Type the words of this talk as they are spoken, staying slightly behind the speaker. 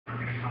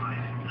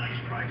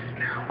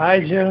Hi,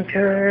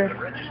 Jennifer.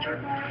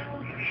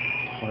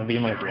 Want to be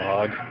in my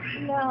vlog?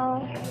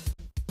 No.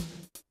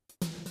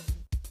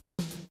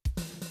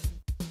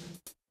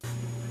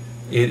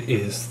 It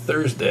is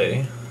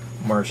Thursday,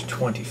 March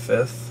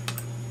 25th,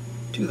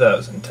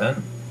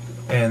 2010,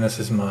 and this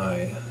is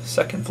my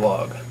second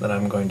vlog that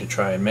I'm going to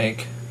try and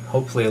make.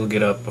 Hopefully it'll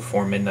get up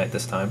before midnight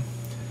this time.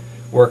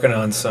 Working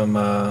on some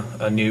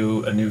a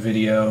new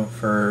video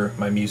for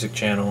my music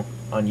channel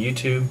on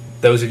YouTube.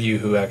 Those of you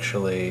who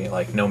actually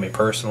know me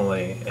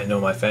personally and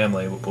know my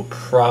family will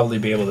probably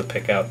be able to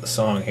pick out the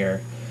song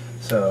here.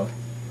 So,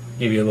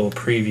 give you a little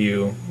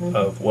preview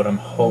of what I'm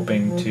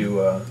hoping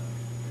to.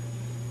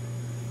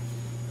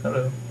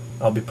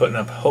 I'll be putting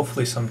up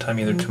hopefully sometime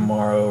either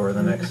tomorrow or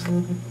the next.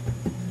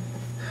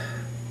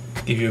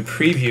 Give you a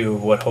preview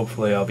of what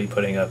hopefully I'll be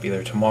putting up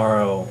either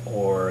tomorrow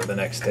or the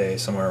next day,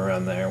 somewhere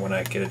around there, when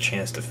I get a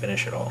chance to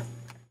finish it all.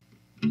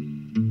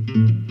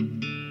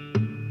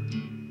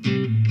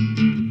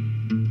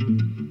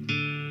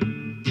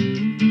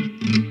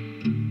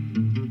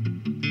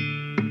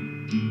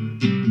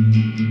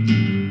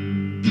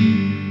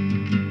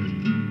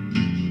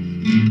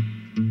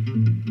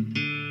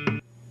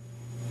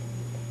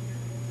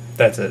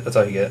 That's it. That's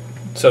all you get.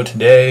 So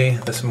today,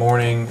 this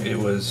morning, it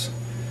was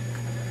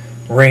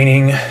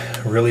raining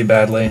really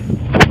badly,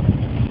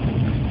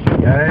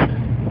 guys,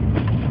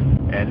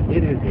 and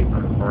it is a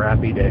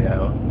crappy day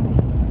out.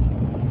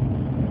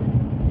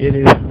 It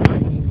is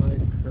raining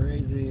like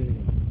crazy.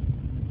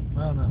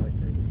 Well, not like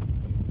crazy,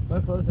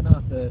 but close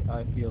enough that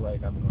I feel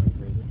like I'm going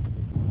crazy.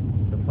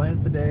 The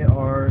plans today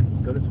are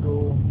go to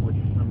school, which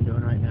I'm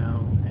doing right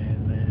now,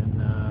 and then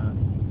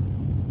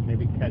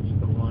maybe catch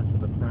some lunch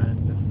with a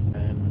friend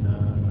and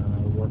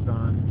work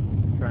on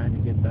trying to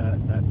get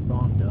that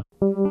song done.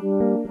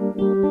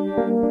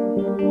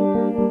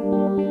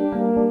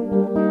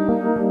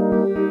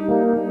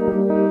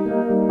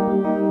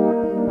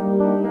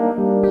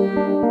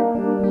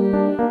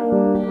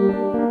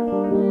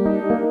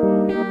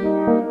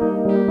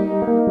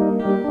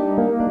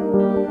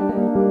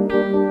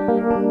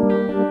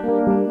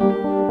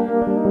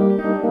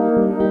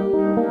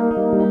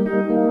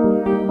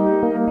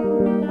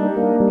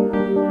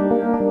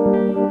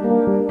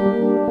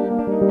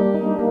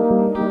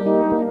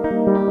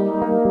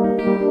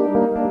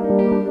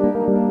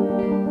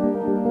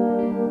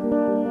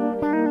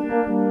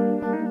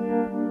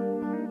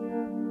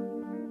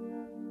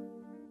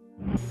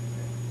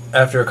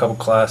 After a couple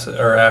classes,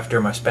 or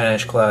after my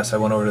Spanish class, I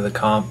went over to the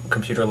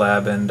computer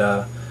lab and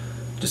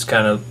just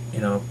kind of,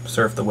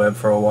 surfed the web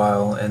for a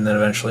while, and then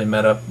eventually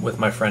met up with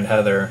my friend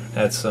Heather,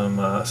 had some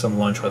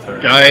lunch with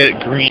her.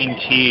 Diet green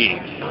tea.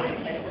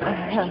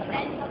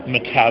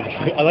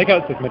 I like how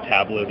it says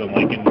metabolism,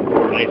 like in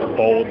nice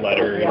bold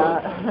letters.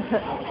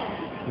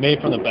 Yeah. Made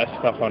from the best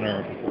stuff on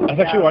earth. I was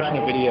actually watching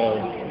a video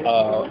in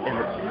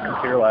the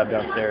computer lab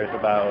downstairs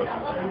about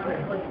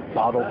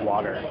bottled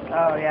water.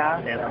 Oh, yeah?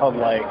 And it's called,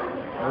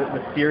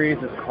 the series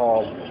is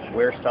called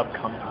Where Stuff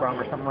Comes From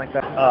or something like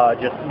that.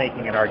 Just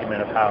making an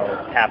argument of how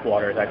tap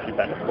water is actually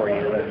better for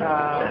you than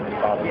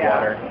bottled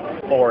water.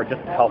 Or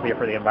just healthier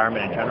for the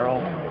environment in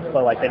general.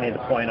 But they made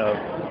the point of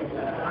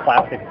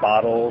plastic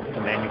bottles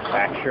to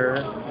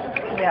manufacture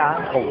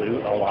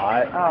pollute a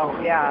lot. Oh,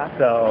 yeah.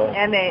 So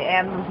and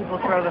when people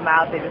throw them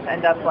out, they just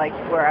end up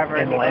wherever.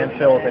 In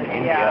landfills in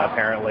India,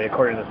 apparently,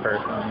 according to this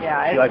person.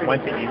 Yeah. She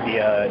went to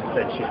India and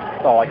said she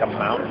saw a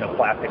mountain of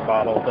plastic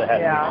bottles that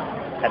had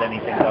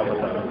anything done with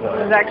them. So.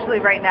 There's actually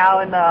right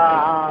now in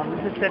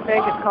the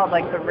Pacific, it's called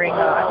the ring of,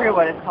 I forget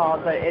what it's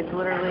called, but it's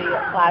literally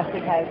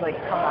plastic has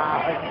come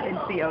out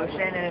into the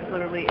ocean, and it's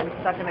literally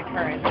stuck in the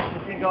current.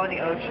 If you go in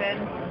the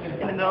ocean,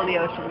 in the middle of the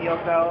ocean, you'll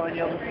go and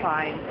you'll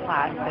find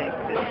plastic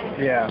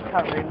that's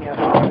covering the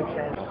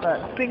ocean.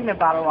 But speaking of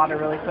bottled water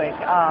really quick,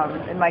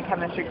 in my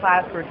chemistry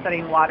class we're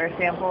studying water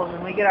samples,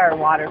 and we get our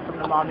water from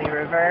the Maumee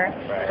River.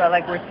 Right. So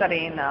we're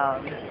studying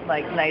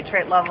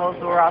nitrate levels,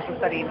 but we're also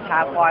studying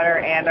tap water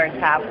and our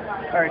tap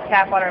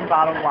water and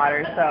bottled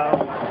water.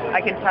 So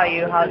I can tell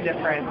you how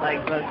different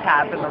the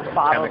tap and the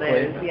bottled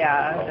is.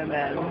 Yeah, and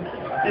then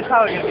it's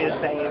probably gonna be the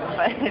same.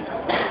 But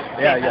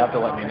yeah, you have to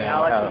let me know.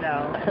 I'll let you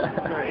know.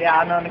 Yeah,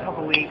 I'll know in a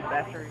couple weeks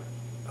after.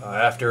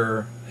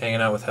 After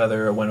hanging out with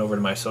Heather, I went over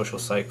to my social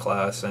psych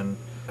class, and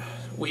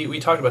we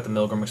talked about the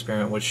Milgram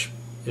experiment, which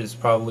is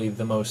probably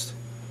the most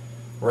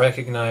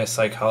recognized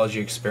psychology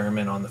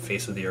experiment on the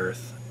face of the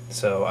earth.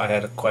 So I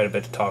had quite a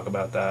bit to talk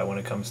about that when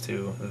it comes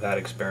to that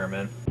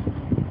experiment.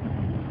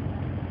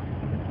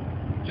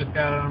 Just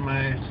got out of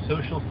my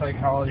social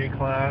psychology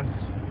class,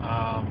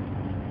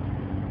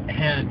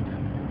 and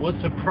was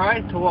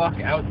surprised to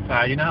walk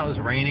outside. You know how it was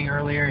raining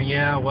earlier?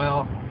 Yeah,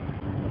 well,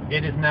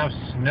 it is now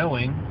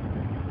snowing.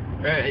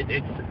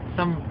 It's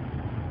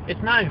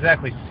not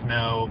exactly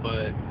snow, but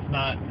it's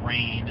not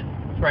rain.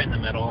 It's right in the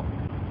middle.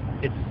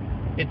 It's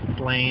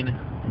slain.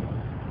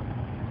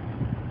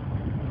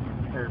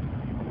 Or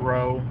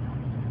row.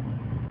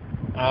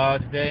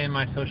 Today in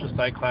my social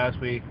psych class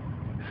we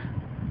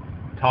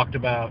talked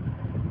about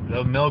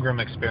the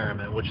Milgram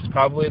experiment, which is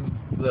probably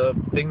the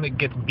thing that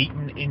gets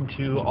beaten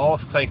into all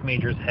psych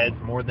majors' heads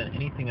more than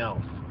anything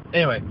else.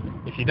 Anyway,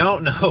 if you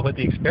don't know what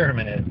the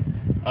experiment is,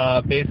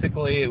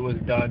 basically it was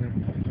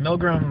done.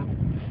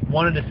 Milgram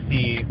wanted to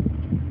see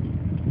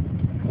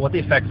what the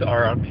effects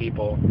are on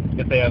people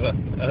if they have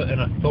an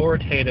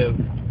authoritative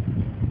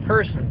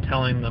person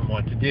telling them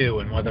what to do,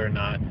 and whether or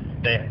not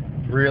they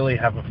really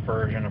have a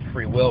version of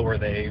free will where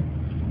they,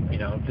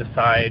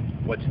 decide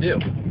what to do.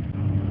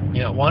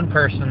 One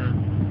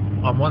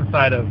person on one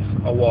side of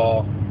a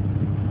wall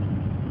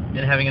and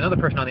having another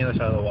person on the other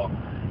side of the wall.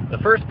 The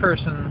first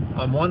person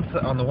on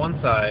the one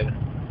side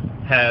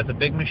has a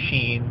big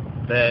machine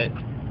that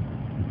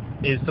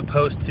is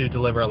supposed to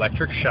deliver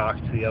electric shock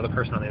to the other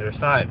person on the other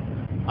side.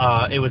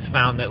 It was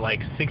found that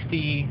like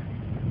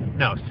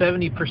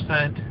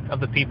 70% of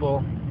the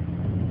people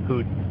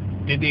who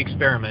did the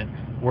experiment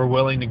were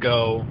willing to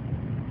go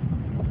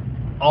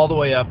all the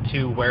way up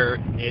to where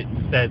it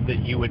said that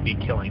you would be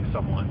killing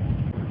someone.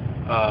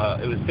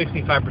 It was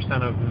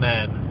 65% of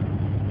men,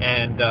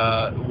 and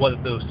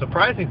what the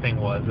surprising thing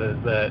was is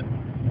that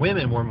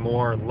women were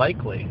more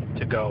likely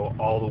to go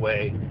all the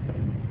way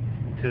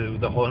to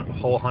the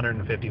whole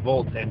 150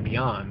 volts and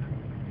beyond,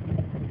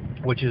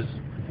 which is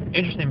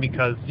interesting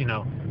because,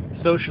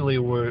 socially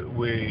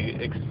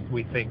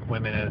we think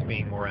women as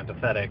being more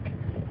empathetic,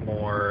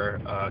 more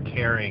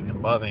caring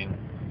and loving,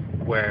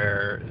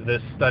 where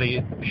this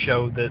study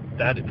showed that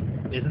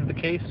isn't the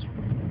case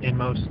in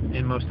most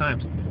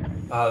times.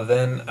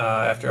 Then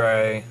after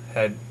I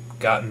had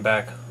gotten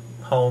back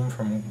home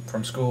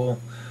from school,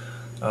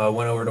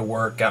 went over to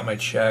work, got my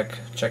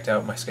checked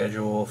out my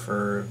schedule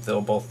for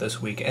both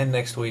this week and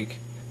next week,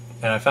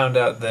 and I found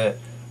out that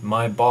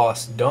my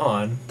boss,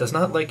 Dawn, does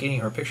not like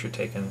getting her picture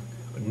taken,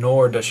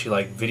 nor does she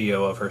like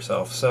video of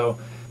herself, so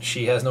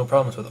she has no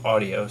problems with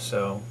audio,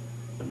 so...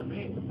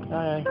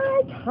 Hi,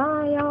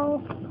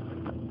 Kyle.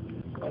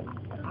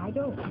 I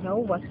don't know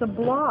what's a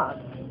blog.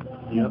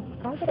 Yep.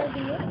 How could I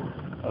do that?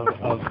 A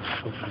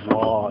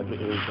vlog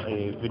is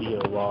a video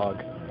log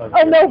of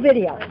no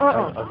video.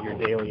 of your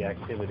daily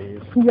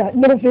activities. Yeah,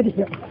 no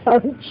video.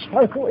 Sorry,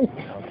 Charlie.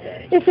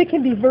 Okay. If it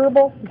can be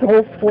verbal,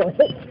 go for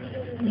it.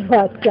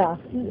 But, no.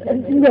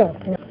 No.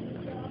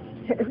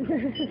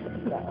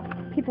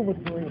 People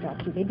would worry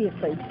about you. They'd be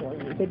afraid for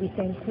you. They'd be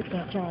saying, quit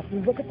that job.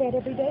 You look at that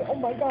every day. Oh,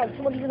 my God,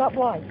 somebody, you're not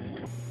blind.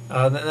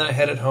 Then I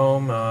headed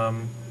home,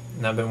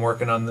 and I've been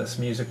working on this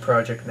music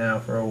project now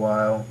for a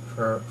while,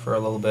 for a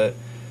little bit.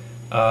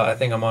 I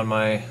think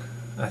I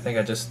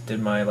just did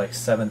my,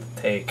 7th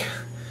take.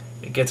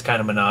 It gets kind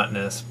of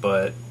monotonous,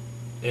 but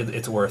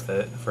it's worth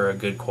it for a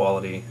good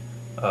quality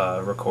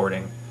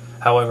recording.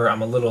 However,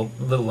 I'm a little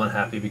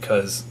unhappy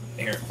because,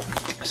 here.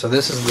 So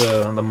this is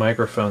the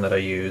microphone that I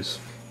use.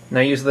 And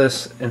I use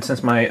this, and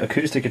since my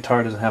acoustic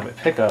guitar doesn't have a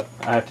pickup,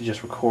 I have to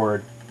just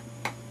record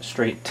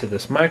straight to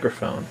this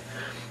microphone.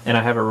 And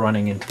I have it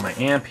running into my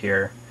amp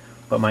here,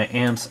 but my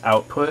amp's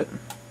output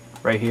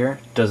right here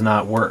does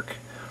not work.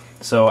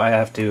 So I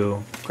have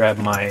to grab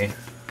my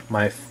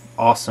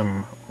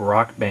awesome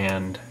Rock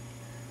Band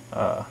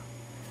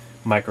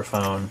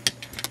microphone,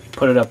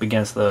 put it up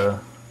against the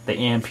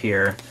amp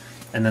here,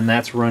 and then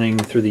that's running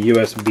through the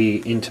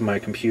USB into my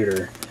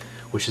computer,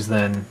 which is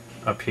then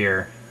up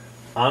here.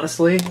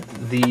 Honestly,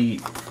 the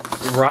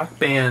Rock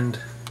Band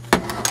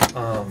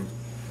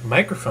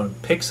microphone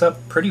picks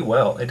up pretty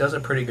well. It does a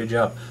pretty good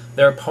job.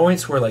 There are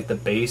points where the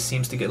bass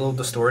seems to get a little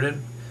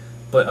distorted,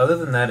 but other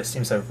than that, it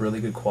seems to have really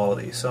good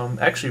quality. So I'm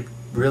actually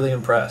really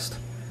impressed.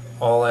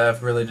 All I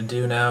have really to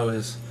do now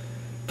is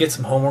get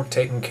some homework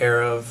taken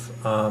care of,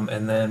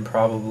 and then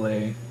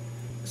probably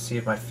see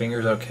if my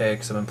finger's okay,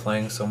 because I've been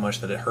playing so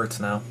much that it hurts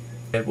now.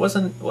 It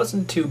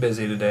wasn't too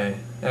busy today.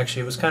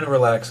 Actually, it was kind of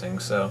relaxing,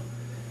 so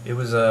it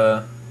was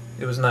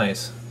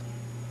nice.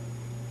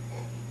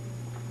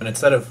 And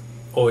instead of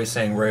always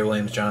saying Ray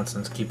Williams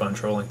Johnson's "keep on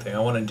trolling" thing, I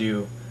want to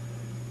do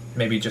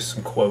maybe just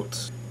some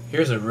quotes.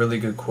 Here's a really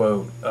good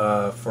quote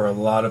for a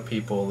lot of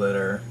people that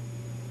are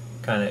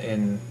kind of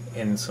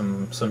in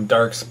some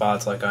dark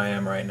spots like I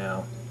am right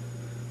now.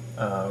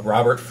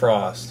 Robert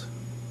Frost.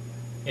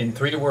 In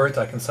 3 words,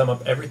 I can sum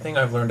up everything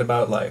I've learned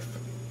about life.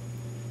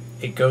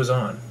 It goes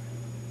on.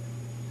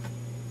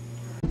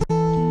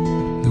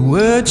 The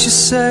words you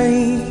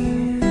say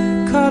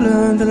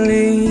color the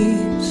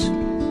leaves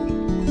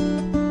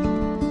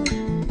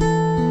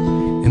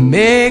and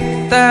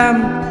make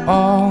them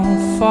all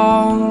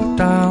fall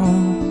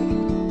down.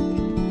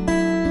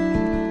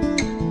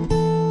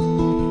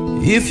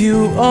 If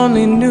you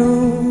only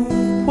knew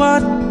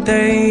what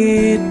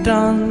they'd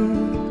done,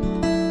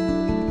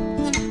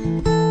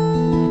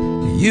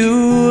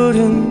 you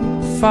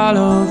wouldn't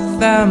follow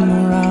them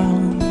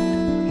around.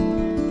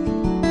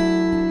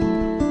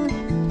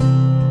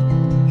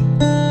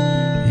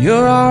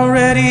 You're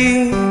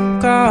already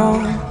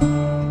gone,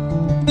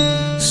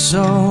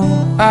 so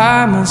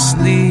I must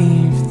leave.